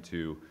getting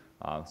into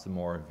some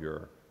more of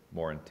your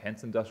more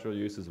intense industrial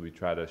uses. We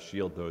try to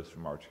shield those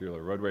from arterial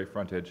roadway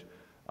frontage.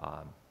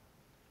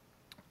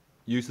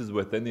 Uses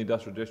within the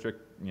industrial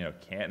district,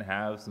 can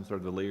have some sort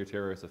of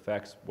deleterious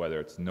effects, whether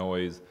it's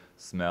noise,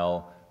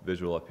 smell,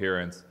 visual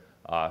appearance.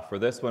 For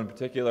this one in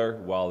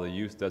particular, while the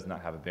use does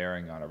not have a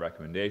bearing on a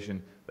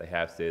recommendation, they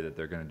have stated that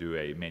they're going to do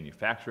a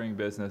manufacturing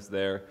business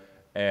there,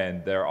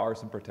 and there are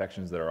some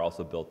protections that are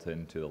also built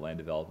into the land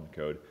development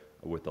code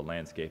with the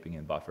landscaping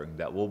and buffering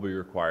that will be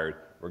required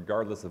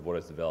regardless of what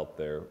is developed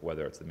there,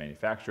 whether it's the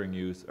manufacturing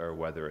use or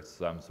whether it's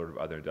some sort of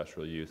other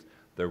industrial use.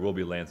 There will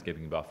be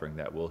landscaping and buffering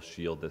that will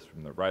shield this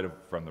from the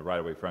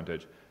right-of-way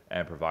frontage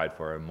and provide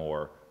for a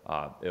more,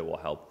 it will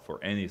help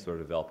for any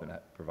sort of development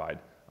that provide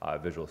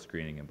visual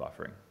screening and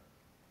buffering.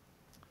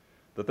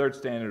 The third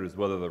standard is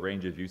whether the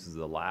range of uses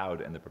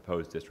allowed in the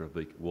proposed district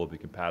will be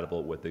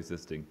compatible with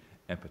existing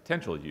and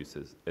potential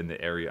uses in the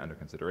area under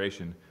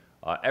consideration.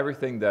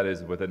 Everything that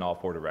is within all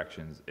four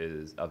directions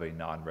is of a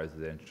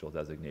non-residential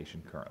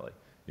designation currently.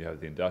 You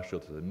have the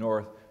industrial to the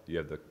north, you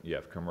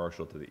have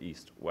commercial to the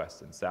east,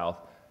 west, and south,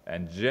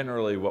 and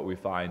generally what we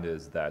find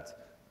is that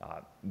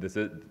this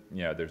is,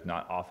 there's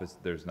not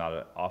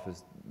an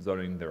office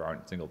zoning, there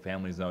aren't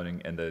single-family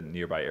zoning in the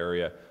nearby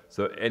area.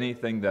 So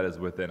anything that is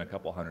within a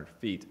couple hundred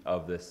feet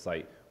of this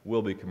site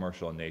will be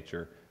commercial in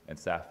nature, and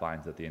staff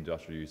finds that the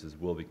industrial uses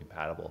will be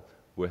compatible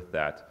with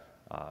that,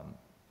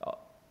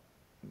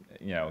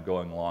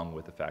 going along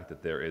with the fact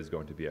that there is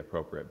going to be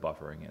appropriate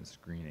buffering and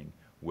screening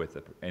with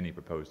any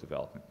proposed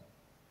development.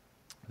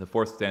 The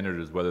fourth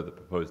standard is whether the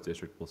proposed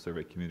district will serve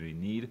a community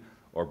need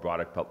or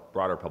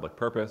broader public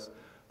purpose.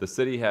 The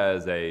city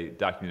has a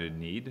documented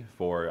need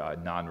for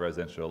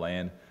non-residential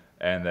land,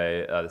 and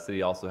the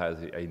city also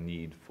has a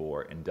need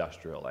for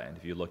industrial land.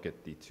 If you look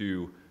at the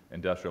two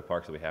industrial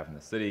parks that we have in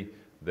the city,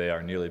 they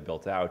are nearly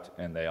built out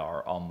and they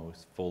are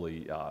almost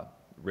fully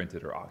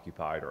rented or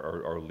occupied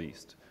or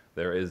leased.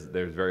 There's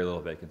very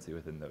little vacancy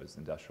within those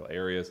industrial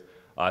areas.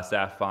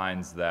 Staff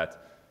finds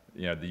that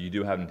you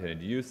do have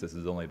intended use. This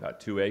is only about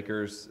 2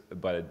 acres,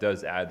 but it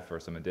does add for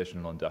some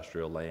additional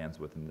industrial lands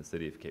within the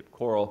city of Cape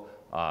Coral,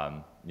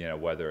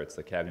 whether it's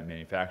the cabinet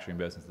manufacturing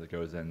business that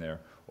goes in there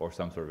or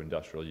some sort of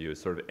industrial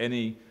use. Sort of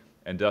any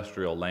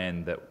industrial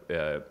land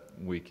that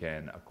we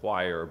can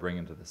acquire or bring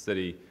into the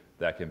city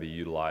that can be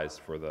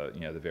utilized for the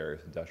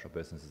various industrial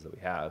businesses that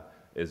we have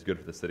is good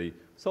for the city,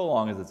 so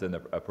long as it's in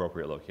the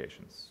appropriate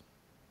locations.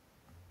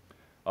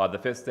 The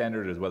fifth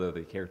standard is whether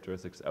the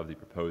characteristics of the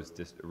proposed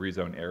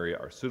rezone area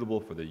are suitable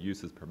for the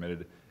uses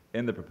permitted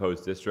in the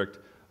proposed district.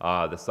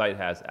 The site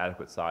has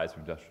adequate size for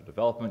industrial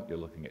development. You're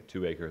looking at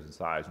 2 acres in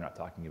size. You're not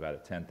talking about a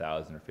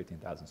 10,000 or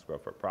 15,000 square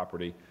foot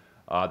property.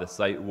 The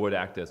site would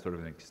act as sort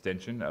of an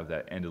extension of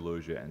that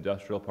Andalusia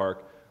Industrial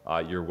Park.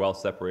 You're well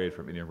separated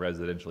from any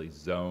residentially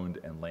zoned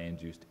and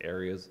land-used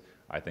areas.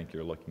 I think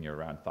you're looking at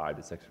around 500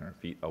 to 600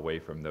 feet away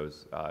from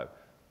those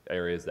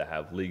areas that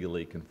have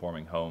legally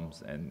conforming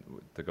homes and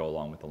to go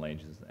along with the land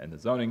use and the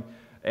zoning.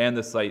 And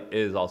the site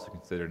is also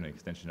considered an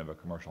extension of a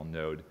commercial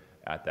node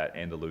at that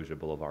Andalusia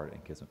Boulevard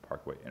and Kismet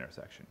Parkway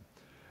intersection.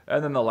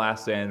 And then the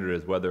last standard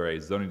is whether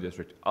a zoning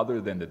district other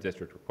than the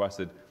district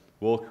requested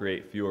will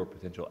create fewer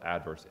potential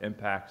adverse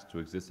impacts to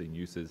existing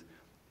uses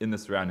in the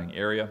surrounding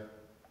area.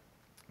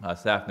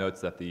 Staff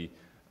notes that the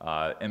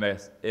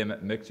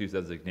mixed-use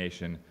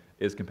designation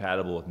is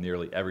compatible with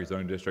nearly every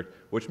zoning district,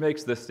 which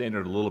makes this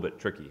standard a little bit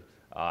tricky,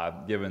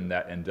 given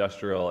that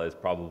industrial is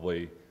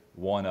probably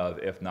one of,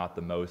 if not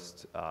the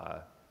most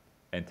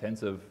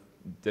intensive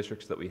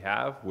districts that we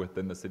have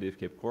within the city of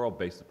Cape Coral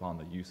based upon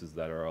the uses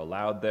that are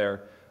allowed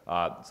there.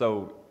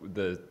 So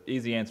the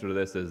easy answer to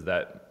this is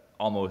that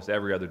almost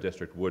every other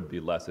district would be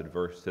less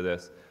adverse to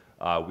this.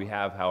 We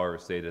have, however,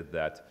 stated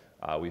that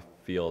we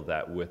feel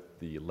that with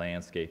the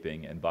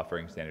landscaping and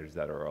buffering standards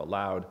that are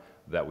allowed,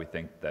 that we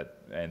think that,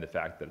 and the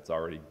fact that it's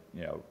already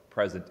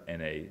present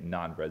in a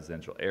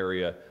non-residential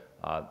area,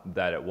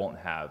 that it won't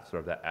have sort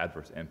of that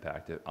adverse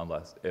impact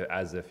unless,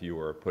 as if you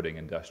were putting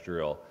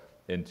industrial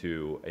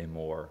into a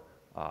more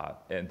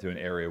into an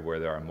area where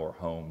there are more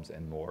homes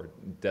and more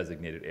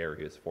designated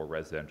areas for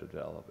residential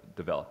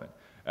development.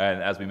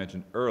 And as we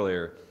mentioned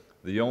earlier,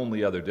 the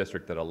only other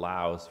district that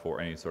allows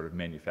for any sort of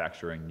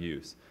manufacturing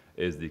use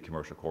is the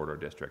commercial corridor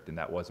district, and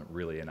that wasn't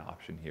really an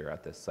option here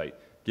at this site,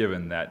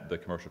 given that the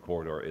commercial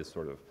corridor is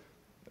sort of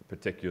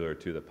particular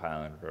to the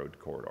Pineland Road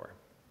corridor.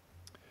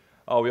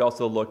 We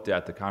also looked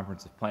at the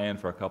comprehensive plan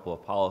for a couple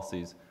of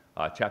policies.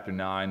 Chapter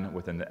 9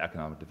 within the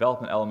economic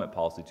development element,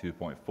 policy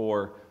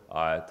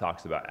 2.4,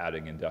 talks about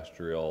adding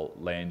industrial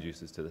land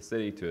uses to the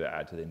city to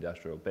add to the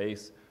industrial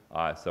base.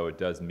 So it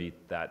does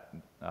meet that,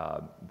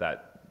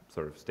 that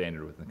sort of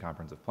standard within the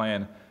comprehensive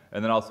plan.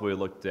 And then also we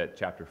looked at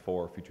Chapter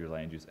 4, future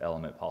land use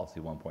element,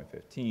 policy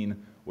 1.15,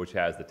 which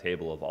has the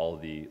table of all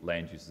of the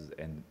land uses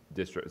and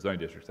zoning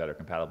districts that are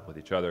compatible with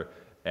each other.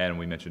 And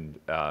we mentioned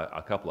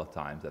a couple of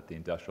times that the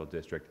industrial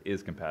district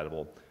is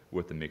compatible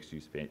with the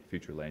mixed-use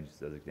future land use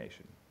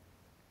designation.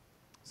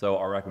 So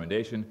our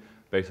recommendation,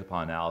 based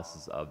upon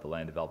analysis of the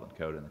land development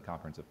code and the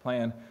comprehensive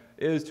plan,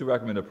 is to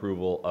recommend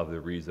approval of the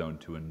rezone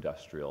to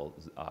industrial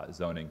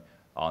zoning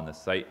on the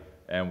site.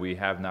 And we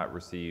have not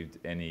received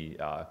any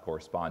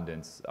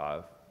correspondence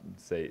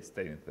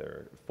stating that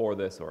they're for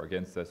this or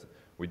against this.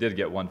 We did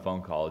get one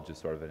phone call,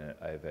 just sort of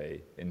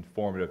a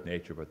informative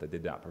nature, but they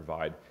did not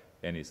provide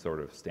any sort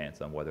of stance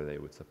on whether they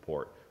would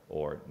support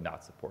or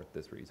not support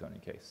this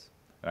rezoning case.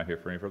 And I'm here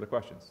for any further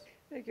questions.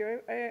 Thank you.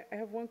 I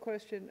have one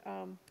question.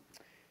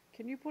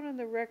 Can you put on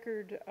the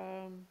record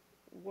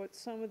what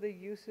some of the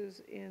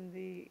uses in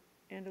the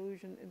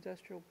Andalusian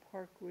Industrial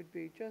Park would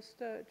be, just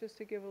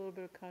to give a little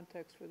bit of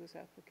context for this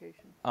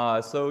application.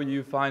 So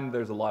you find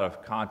there's a lot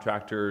of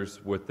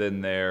contractors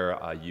within there.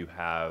 You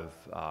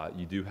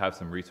do have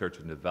some research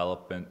and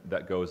development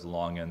that goes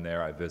along in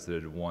there. I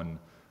visited one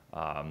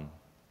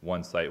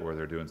site where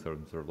they're doing sort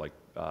of like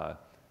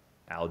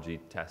algae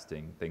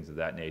testing, things of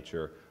that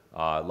nature.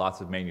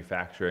 Lots of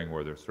manufacturing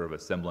where they're sort of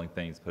assembling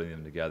things, putting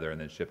them together,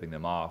 and then shipping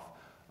them off.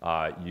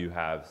 You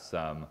have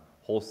some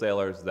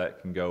wholesalers that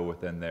can go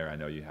within there. I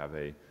know you have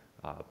a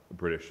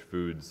British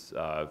Foods.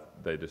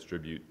 They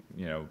distribute,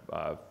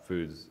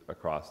 foods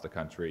across the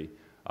country.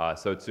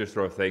 So it's just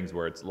sort of things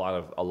where it's a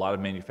lot of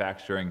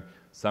manufacturing,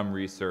 some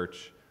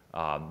research.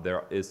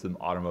 There is some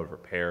automotive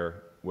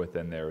repair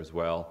within there as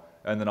well.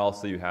 And then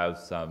also you have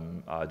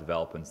some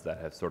developments that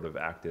have sort of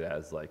acted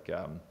as like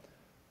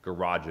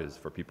garages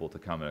for people to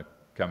come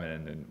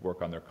in and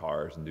work on their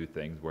cars and do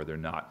things where they're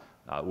not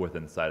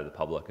within the sight of the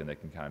public, and they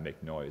can kind of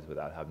make noise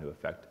without having to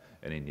affect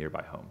any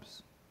nearby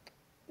homes.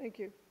 Thank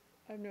you.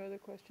 I have no other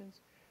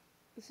questions.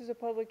 This is a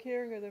public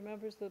hearing. Are there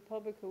members of the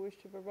public who wish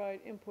to provide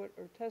input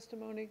or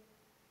testimony?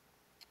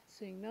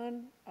 Seeing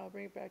none, I'll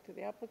bring it back to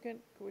the applicant.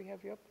 Could we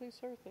have you up, please,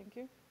 sir? Thank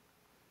you.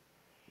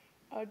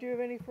 Do you have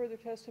any further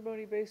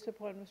testimony based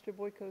upon Mr.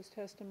 Boyko's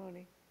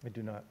testimony? I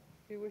do not.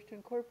 Do you wish to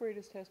incorporate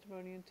his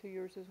testimony into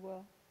yours as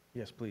well?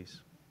 Yes,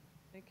 please.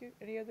 Thank you.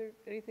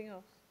 Anything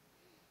else?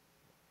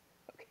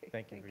 Okay.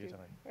 Thank you for your time.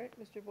 All right,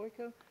 Mr.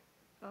 Boyko,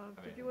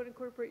 did you want to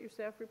incorporate your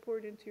staff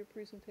report into your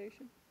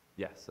presentation?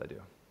 Yes, I do.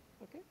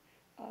 Okay.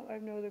 I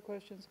have no other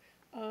questions.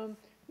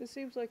 This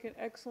seems like an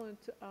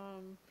excellent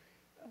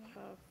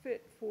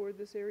fit for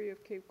this area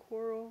of Cape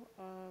Coral.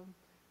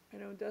 I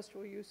know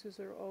industrial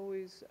uses are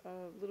always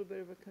a little bit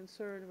of a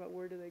concern about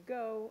where do they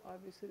go.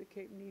 Obviously, the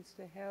Cape needs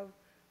to have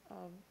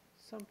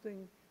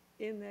something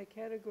in that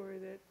category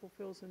that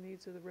fulfills the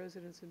needs of the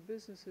residents and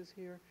businesses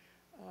here.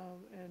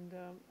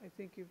 I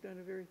think you've done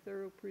a very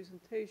thorough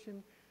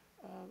presentation.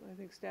 I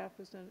think staff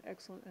has done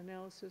excellent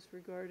analysis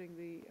regarding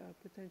the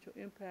potential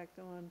impact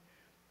on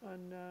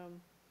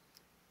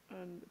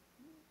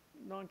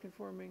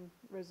non-conforming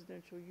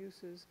residential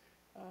uses.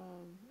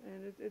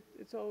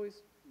 It's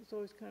always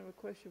kind of a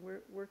question,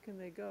 where can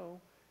they go,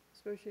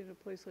 especially in a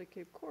place like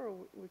Cape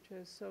Coral, which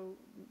has so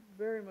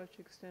very much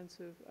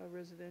extensive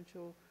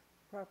residential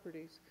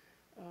properties.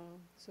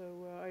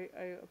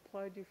 I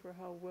applaud you for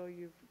how well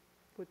you've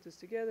put this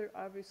together.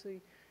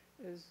 Obviously,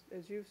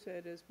 as you've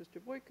said, as Mr.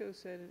 Boyko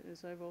said, and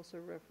as I've also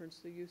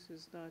referenced, the use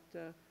is not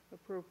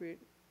appropriate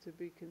to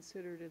be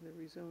considered in the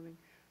rezoning.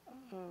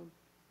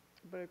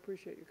 But I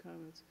appreciate your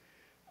comments.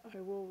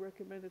 I will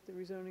recommend that the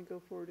rezoning go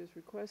forward as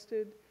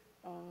requested.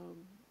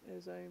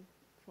 As I'm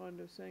fond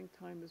of saying,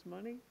 time is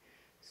money.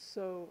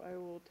 So I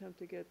will attempt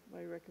to get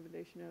my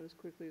recommendation out as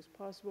quickly as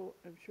possible.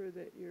 I'm sure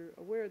that you're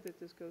aware that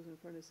this goes in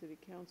front of City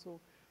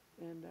Council,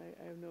 and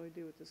I have no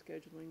idea what the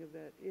scheduling of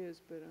that is,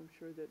 but I'm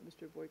sure that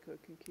Mr.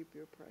 Boyko can keep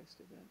you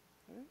apprised of that.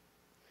 All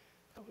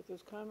right? With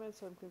those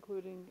comments, I'm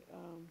concluding,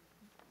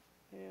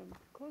 I am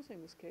closing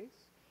this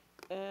case.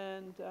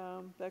 And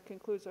that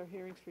concludes our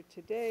hearings for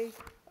today.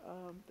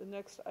 The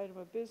next item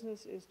of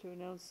business is to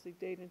announce the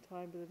date and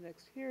time of the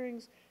next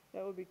hearings.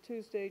 That will be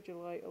Tuesday,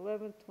 July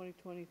 11th,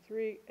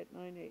 2023 at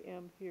 9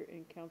 a.m. here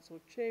in Council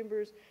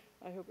Chambers.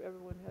 I hope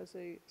everyone has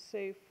a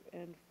safe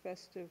and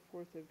festive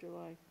 4th of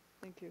July.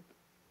 Thank you.